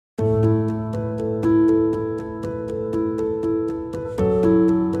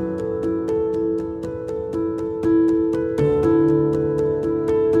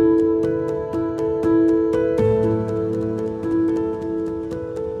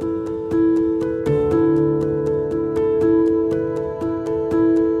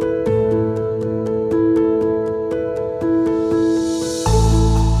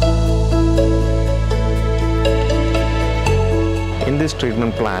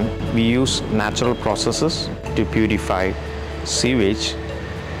treatment plant, we use natural processes to purify sewage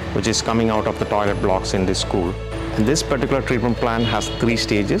which is coming out of the toilet blocks in this school. And this particular treatment plant has 3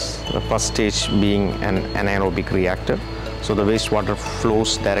 stages. The first stage being an anaerobic reactor. So the wastewater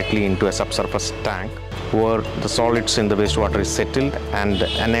flows directly into a subsurface tank where the solids in the wastewater is settled, and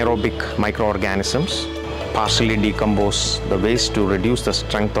anaerobic microorganisms partially decompose the waste to reduce the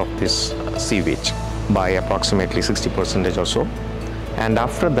strength of this sewage by approximately 60% or so. And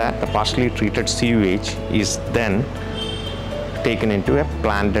after that, the partially treated sewage is then taken into a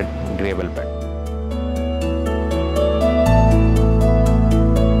planted gravel bed.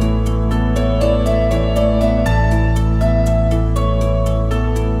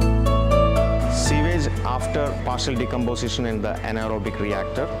 Sewage after partial decomposition in the anaerobic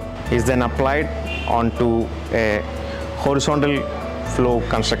reactor is then applied onto a horizontal flow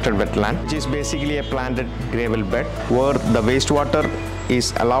constructed wetland, which is basically a planted gravel bed where the wastewater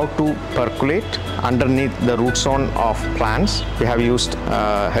is allowed to percolate underneath the root zone of plants. We have used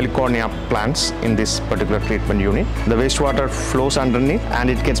helicornia plants in this particular treatment unit. The wastewater flows underneath and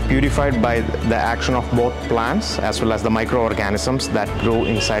it gets purified by the action of both plants as well as the microorganisms that grow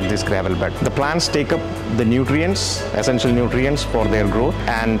inside this gravel bed. The plants take up the nutrients, essential nutrients for their growth,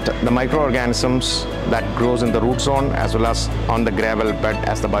 and the microorganisms that grows in the root zone as well as on the gravel bed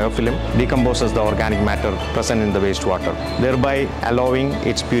as the biofilm decomposes the organic matter present in the wastewater, thereby allowing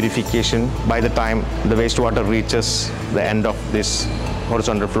its purification by the time the wastewater reaches the end of this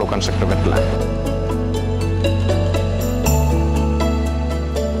horizontal flow constructed wetland.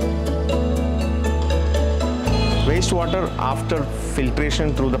 Wastewater after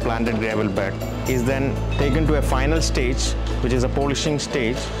filtration through the planted gravel bed is then taken to a final stage, which is a polishing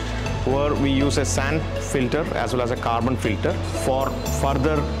stage, where we use a sand filter as well as a carbon filter for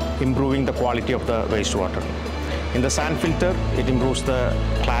further improving the quality of the wastewater. In the sand filter, it improves the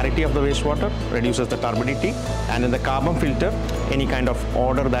clarity of the wastewater, reduces the turbidity, and in the carbon filter, any kind of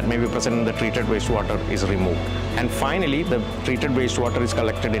odor that may be present in the treated wastewater is removed. And finally, the treated wastewater is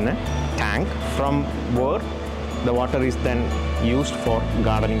collected in a tank from where the water is then used for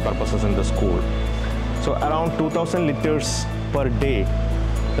gardening purposes in the school. So around 2,000 liters per day,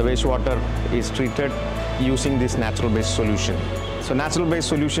 the wastewater is treated using this natural-based solution. So natural-based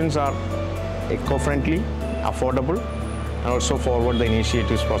solutions are eco-friendly, affordable, and also forward the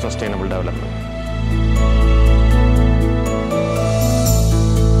initiatives for sustainable development.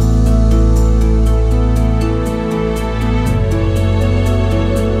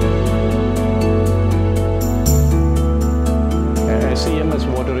 SCMS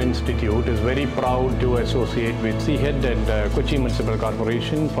Water Institute is very proud to associate with SSET and Kochi Municipal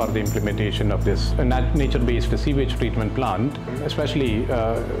Corporation for the implementation of this nature-based sewage treatment plant, especially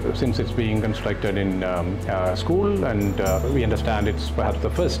since it's being constructed in school, and we understand it's perhaps the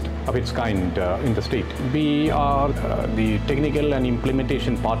first of its kind in the state. We are the technical and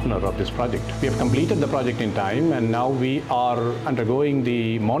implementation partner of this project. We have completed the project in time, and now we are undergoing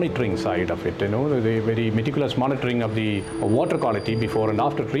the monitoring side of it, the very meticulous monitoring of the water quality before and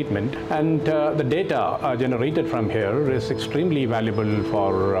after treatment, and the data generated from here is extremely valuable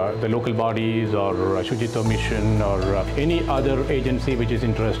for the local bodies or Shujitva Mission or any other agency which is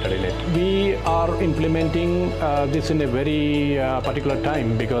interested in it. We are implementing this in a very particular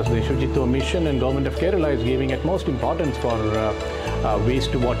time because the Shujitva Mission and Government of Kerala is giving utmost importance for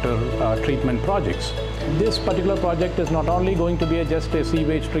wastewater treatment projects. This particular project is not only going to be just a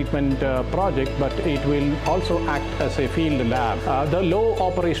sewage treatment project, but it will also act as a field lab. The low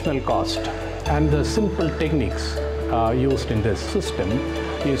operational cost and the simple techniques used in this system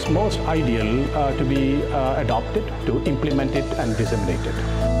is most ideal to be adopted, to implement it and disseminate it.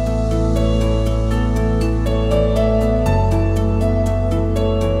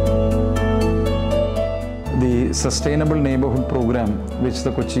 The Sustainable Neighborhood Program, which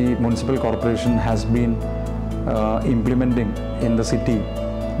the Kochi Municipal Corporation has been implementing in the city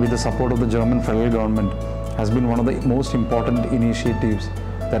with the support of the German federal government, has been one of the most important initiatives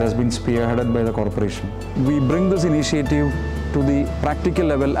that has been spearheaded by the corporation. We bring this initiative to the practical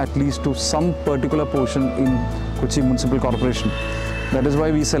level, at least to some particular portion in Kochi Municipal Corporation. That is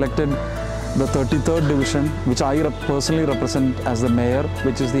why we selected the 33rd division, which I personally represent as the mayor,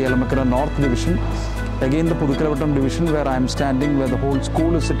 which is the Elamakkara North division. Again, the Pudukkaravattam division, where I am standing, where the whole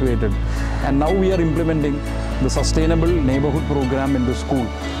school is situated. And now we are implementing the Sustainable Neighborhood Program in the school.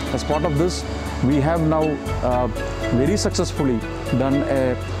 As part of this, we have now very successfully done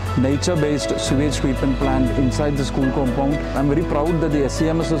a nature-based sewage treatment plant inside the school compound. I'm very proud that the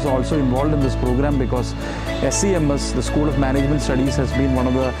SCMS is also involved in this program because SCMS, the School of Management Studies, has been one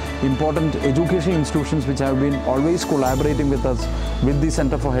of the important educational institutions which have been always collaborating with us with the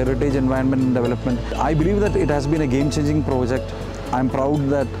Center for Heritage, Environment and Development. I believe that it has been a game-changing project. I'm proud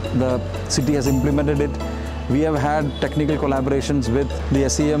that the city has implemented it. We have had technical collaborations with the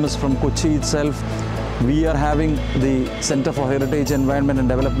SCMS from Kochi itself. We are having the Center for Heritage, Environment and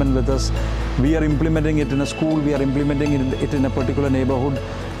Development with us. We are implementing it in a school, we are implementing it in a particular neighborhood.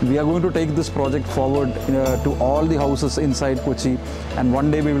 We are going to take this project forward to all the houses inside Kochi, and one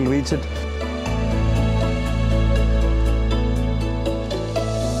day we will reach it.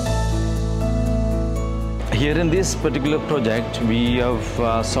 Here in this particular project, we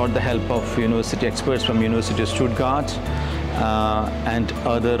have sought the help of university experts from University of Stuttgart and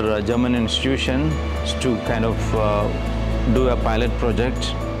other German institutions to kind of do a pilot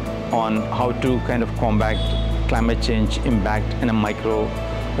project on how to kind of combat climate change impact in a micro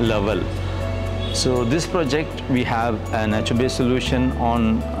level. So this project, we have a nature-based solution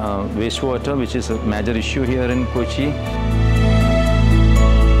on wastewater, which is a major issue here in Kochi.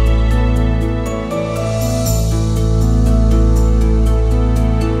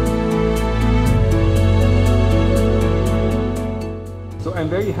 I'm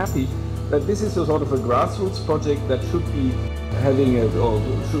very happy that this is a sort of a grassroots project that should be having or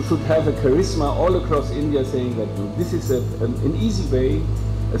should have a charisma all across India, saying that this is an easy way,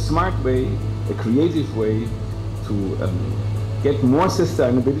 a smart way, a creative way to get more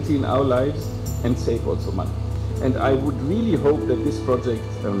sustainability in our lives and save also money. And I would really hope that this project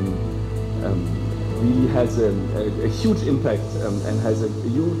really has a huge impact and has a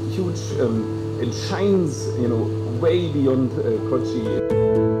huge it shines, way beyond Kochi.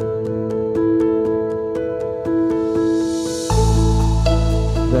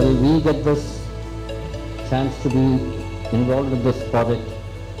 Well, we get this chance to be involved in this project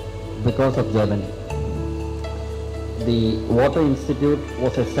because of Germany. The Water Institute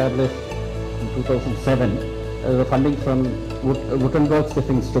was established in 2007 as a funding from Württemberg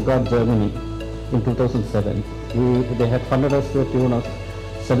Stiftung, Stuttgart, Germany in 2007. They had funded us to a tune of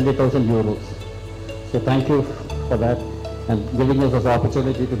 70,000 euros. So thank you for that and giving us this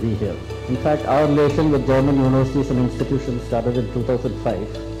opportunity to be here. In fact, our relation with German universities and institutions started in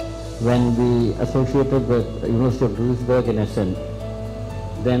 2005 when we associated with the University of Duisburg in Essen.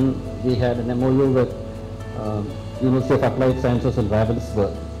 Then we had an MOU with University of Applied Sciences in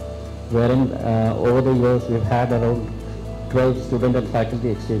Ravensburg, wherein over the years we've had around 12 student and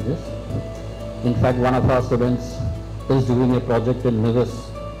faculty exchanges. In fact, one of our students is doing a project in Nevis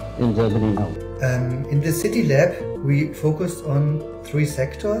in Germany now. In the City Lab, we focused on 3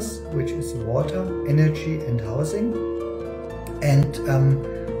 sectors, which is water, energy and housing. And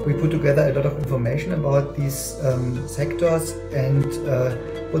we put together a lot of information about these sectors and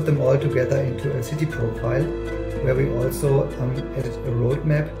put them all together into a city profile, where we also added a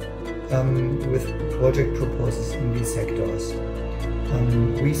roadmap with project proposals in these sectors.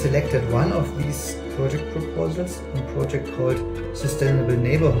 We selected one of these project proposals, a project called Sustainable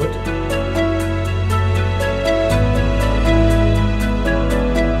Neighborhood.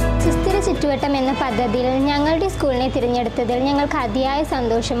 ചുറ്റുവട്ടം എന്ന പദ്ധതിയിൽ ഞങ്ങളുടെ സ്കൂളിനെ തിരഞ്ഞെടുത്തതിൽ ഞങ്ങൾക്ക് അതിയായ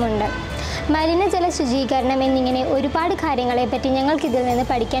സന്തോഷമുണ്ട്. മലിനജല ശുചീകരണം എന്നിങ്ങനെ ഒരുപാട് കാര്യങ്ങളെപ്പറ്റി ഞങ്ങൾക്ക് ഇതിൽ നിന്ന്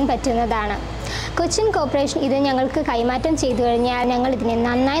പഠിക്കാൻ പറ്റുന്നതാണ്. കൊച്ചിൻ കോർപ്പറേഷൻ ഇത് ഞങ്ങൾക്ക് കൈമാറ്റം ചെയ്തു കഴിഞ്ഞാൽ ഞങ്ങൾ ഇതിനെ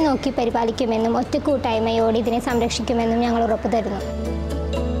നന്നായി നോക്കി പരിപാലിക്കുമെന്നും ഒറ്റക്കൂട്ടായ്മയോടെ ഇതിനെ സംരക്ഷിക്കുമെന്നും ഞങ്ങൾ ഉറപ്പു തരുന്നു.